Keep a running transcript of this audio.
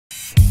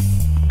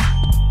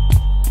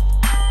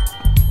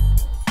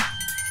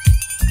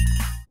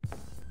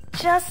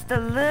just a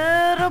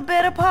little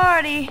bit of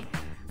party.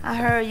 I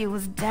heard you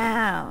was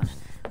down,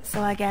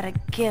 so I got a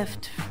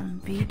gift from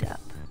B-Dub.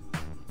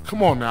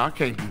 Come on now, I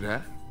can't do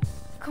that.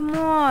 Come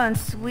on,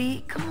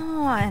 sweet,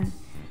 come on.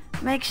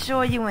 Make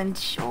sure you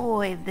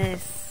enjoy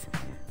this.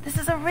 This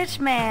is a rich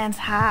man's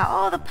high.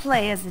 All the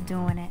players are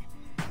doing it.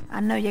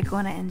 I know you're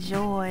gonna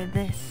enjoy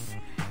this.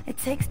 It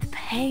takes the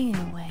pain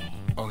away.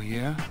 Oh,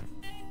 yeah?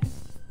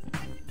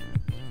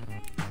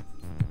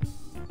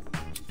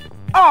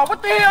 Oh,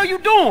 what the hell you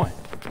doing?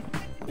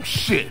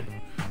 Shit.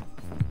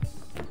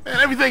 Man,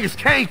 everything is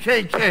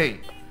KKK.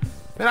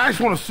 Man, I just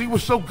want to see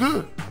what's so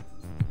good.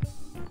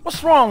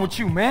 What's wrong with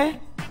you, man?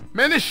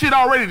 Man, this shit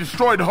already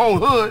destroyed the whole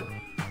hood.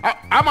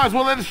 I might as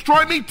well let it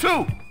destroy me,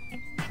 too.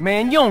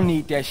 Man, you don't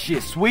need that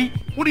shit, sweet.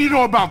 What do you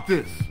know about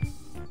this?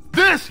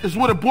 This is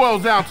what it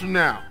boils down to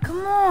now.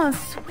 Come on,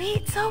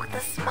 sweet, soak the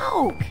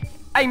smoke.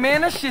 Hey,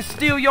 man, that shit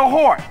steal your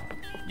heart.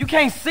 You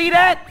can't see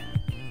that?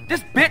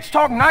 This bitch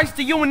talk nice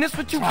to you and this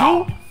what you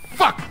do?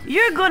 Fuck.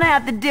 You're gonna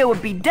have to deal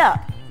with B-Dub.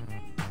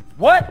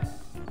 What?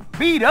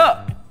 Beat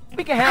up?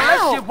 We can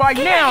handle that shit right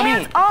now,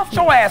 then. Get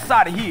your ass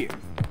out of here,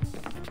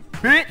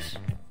 bitch.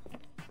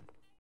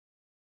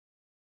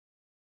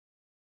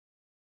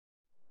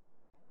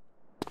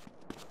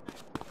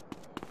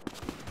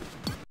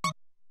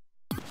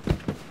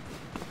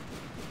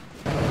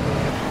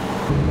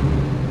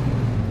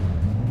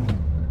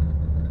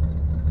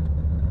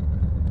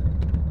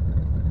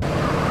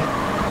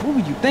 What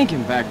were you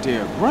thinking back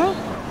there, bruh?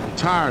 I'm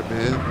tired,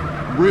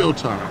 man. Real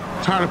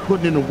tired. Tired of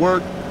putting in the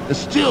work and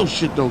still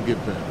shit don't get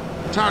better.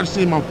 Tired of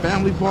seeing my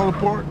family fall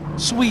apart.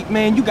 Sweet,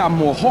 man, you got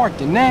more heart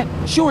than that.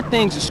 Sure,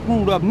 things are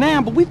screwed up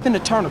now, but we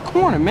finna turn a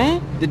corner,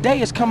 man. The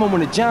day is coming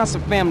when the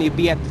Johnson family will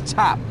be at the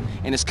top,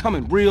 and it's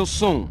coming real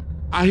soon.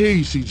 I hear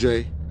you,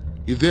 CJ.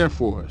 You're there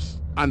for us.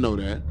 I know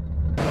that.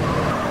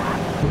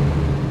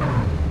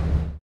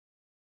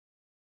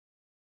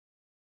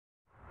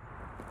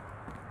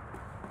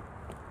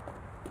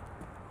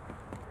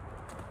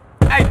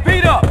 Hey,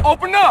 beat up!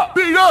 Open up!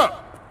 Beat up!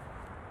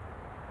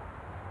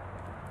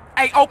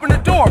 Hey, open the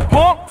door,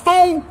 punk!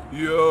 Fool!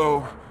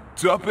 Yo,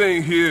 Dup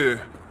ain't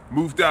here.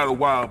 Moved out a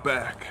while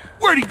back.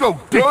 Where'd he go,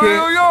 Yo,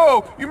 dickhead?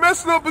 yo! You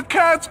messing up the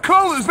cat's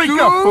colors, Speak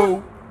dude! up,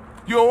 fool!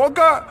 Yo, I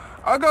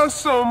got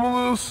some, a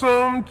little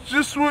something,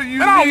 just what you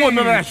need. And I don't want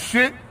none of that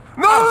shit.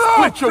 No!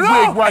 Split your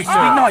wig right Hey,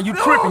 now. no,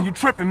 you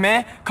tripping,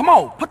 man. Come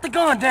on, put the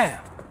gun down.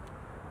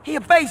 He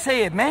a base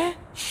head, man.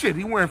 Shit,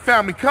 he wearing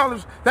family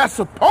colors. That's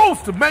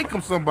supposed to make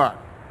him somebody.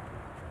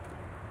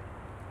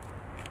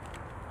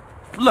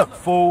 Look,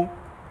 fool.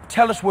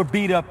 Tell us where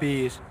Beat Up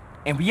is,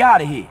 and we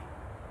out of here.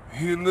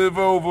 He live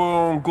over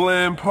on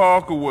Glen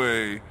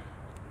Parkaway.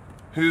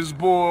 His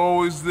boy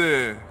always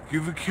there.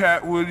 Give the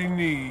cat what he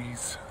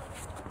needs.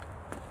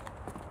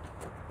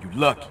 You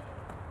lucky.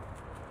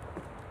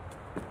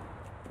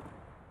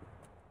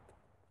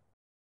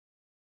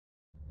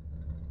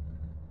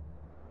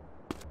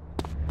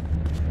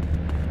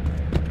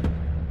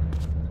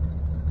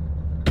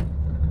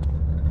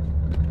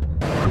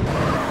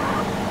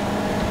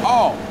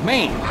 Oh,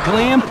 man,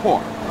 Glen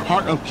Park.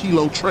 Heart of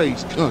Kilo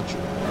Trades country.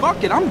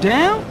 Fuck it, I'm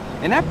down.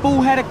 And that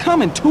fool had it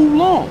coming too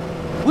long.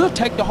 We'll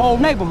take the whole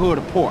neighborhood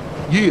apart.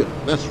 Yeah,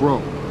 let's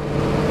roll.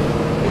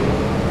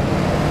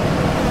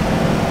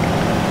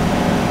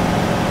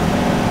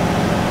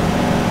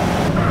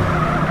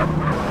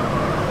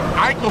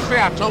 I ain't gonna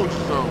say I told you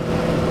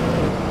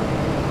so.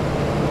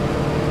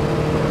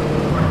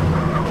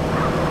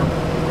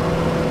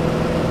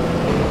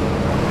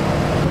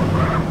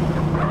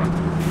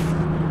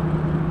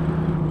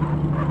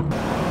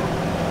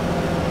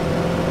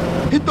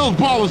 Hit those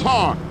ballers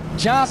hard.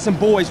 Johnson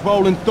boys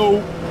rolling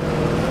through.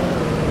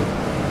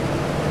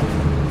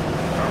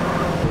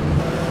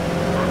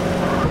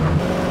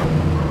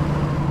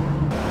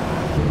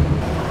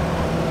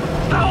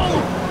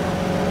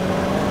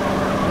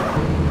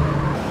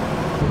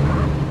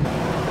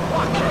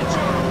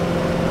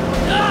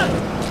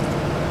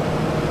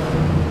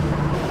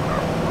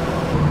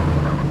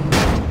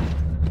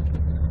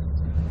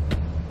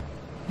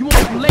 You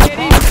want to lay it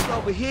in?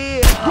 Over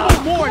here. You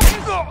want more?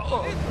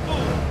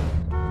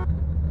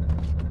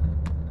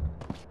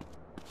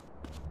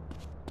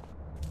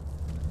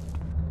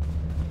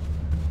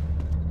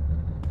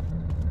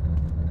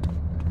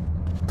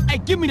 Hey,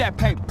 give me that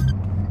paper.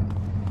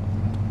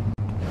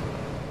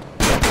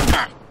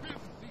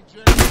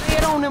 Lay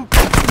it on them.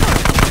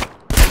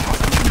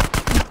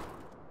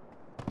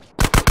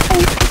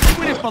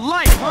 You in it for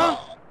life, huh?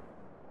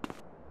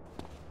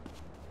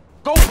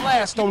 Go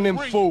blast on them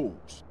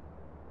fools.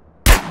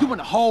 You in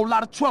a whole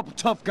lot of trouble,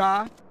 tough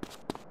guy.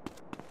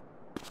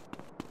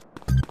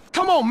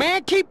 Come on,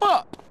 man, keep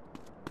up.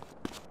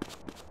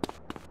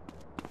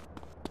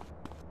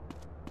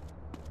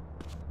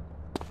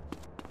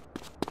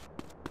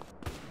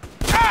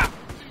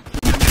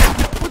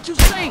 What you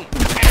saying?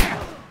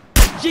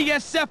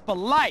 GSF for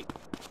life.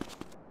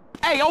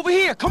 Hey, over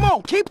here, come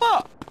on, keep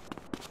up.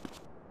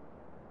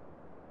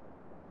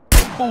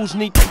 Fools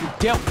need to be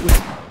dealt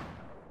with.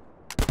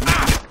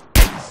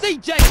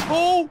 CJ,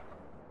 fool.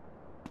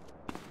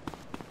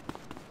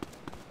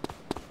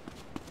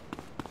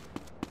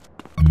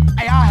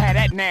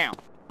 right now.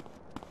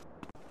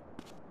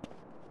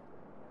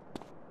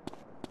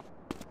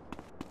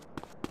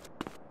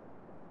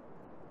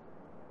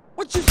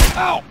 What you...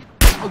 Oh!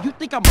 Oh, you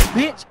think I'm a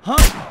bitch, huh?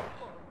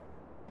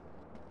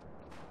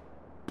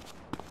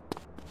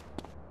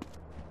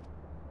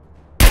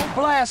 Don't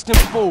blast them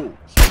fools.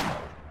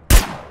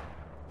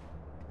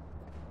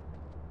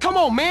 Come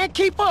on, man,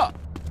 keep up.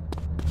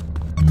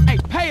 Hey,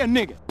 pay a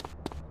nigga.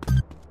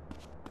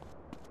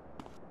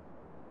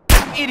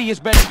 Idiots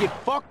better get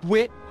fucked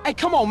with. Hey,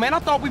 come on, man, I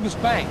thought we was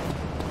bang.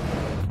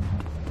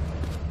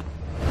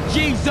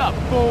 G's up,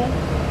 fool.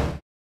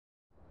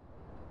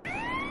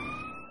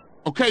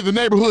 Okay, the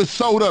neighborhood's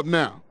sold up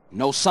now.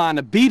 No sign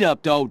of beat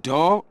up, though,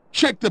 dawg.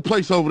 Check the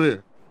place over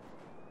there.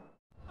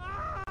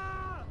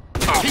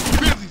 Keep it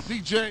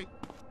busy, CJ.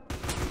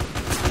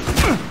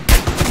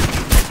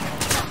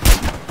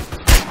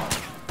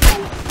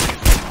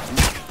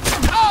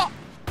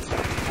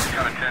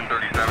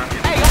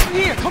 Hey, over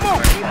here, come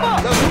on, keep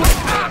up!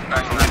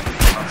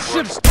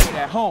 Should've stayed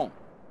at home.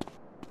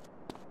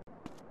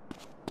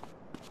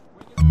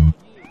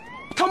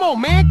 Come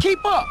on, man,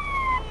 keep up!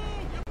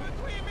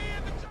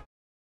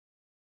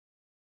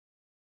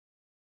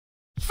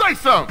 Say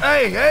something!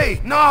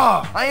 Hey,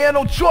 nah, I ain't had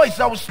no choice,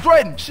 I was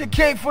threatened. Shit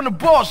came from the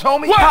boss,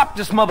 homie. What? Pop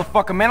this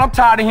motherfucker, man, I'm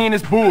tired of hearing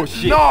this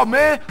bullshit. Nah,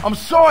 man, I'm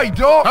sorry,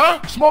 dog.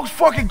 Huh? Smoke's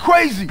fucking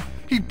crazy.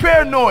 He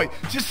paranoid.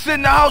 Just sit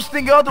in the house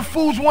thinking other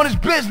fools want his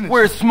business.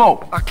 Where's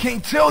Smoke? I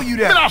can't tell you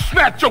that. Then I'll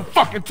snatch your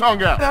fucking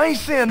tongue out. I ain't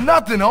saying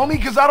nothing,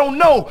 homie, cause I don't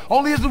know.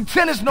 Only his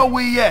lieutenants know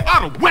where he at.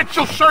 I'd have wet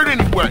your shirt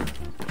anyway.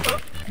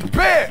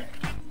 Bear!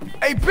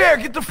 Hey, Bear,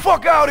 get the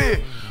fuck out here!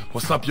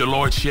 What's up, your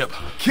lordship?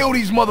 Kill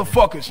these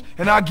motherfuckers,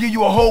 and I'll give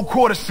you a whole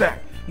quarter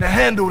sack. Now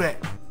handle that.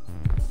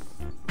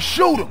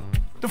 Shoot him!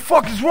 The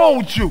fuck is wrong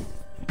with you?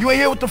 You ain't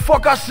hear what the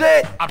fuck I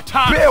said? I'm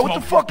tired Bear, of what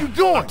the fuck you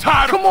doing? I'm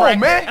tired Come of on,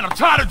 man! And I'm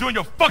tired of doing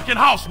your fucking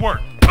housework.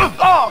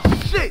 Oh,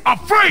 shit! I'm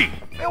free!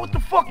 Man, what the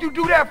fuck you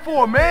do that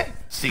for, man?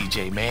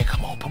 CJ, man,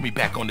 come on, put me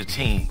back on the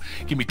team.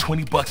 Give me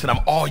 20 bucks and I'm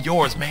all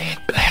yours, man.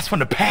 Blast from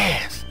the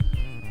past.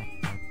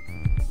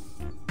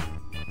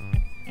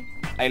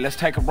 Hey, let's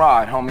take a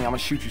ride, homie. I'm gonna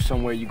shoot you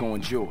somewhere you gonna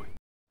enjoy.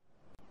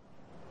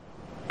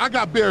 I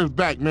got Bear's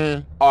back,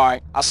 man.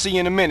 Alright, I'll see you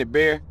in a minute,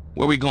 Bear.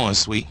 Where we going,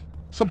 sweet?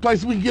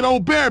 Someplace we can get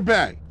old Bear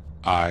back.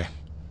 Alright,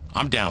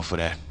 I'm down for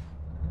that.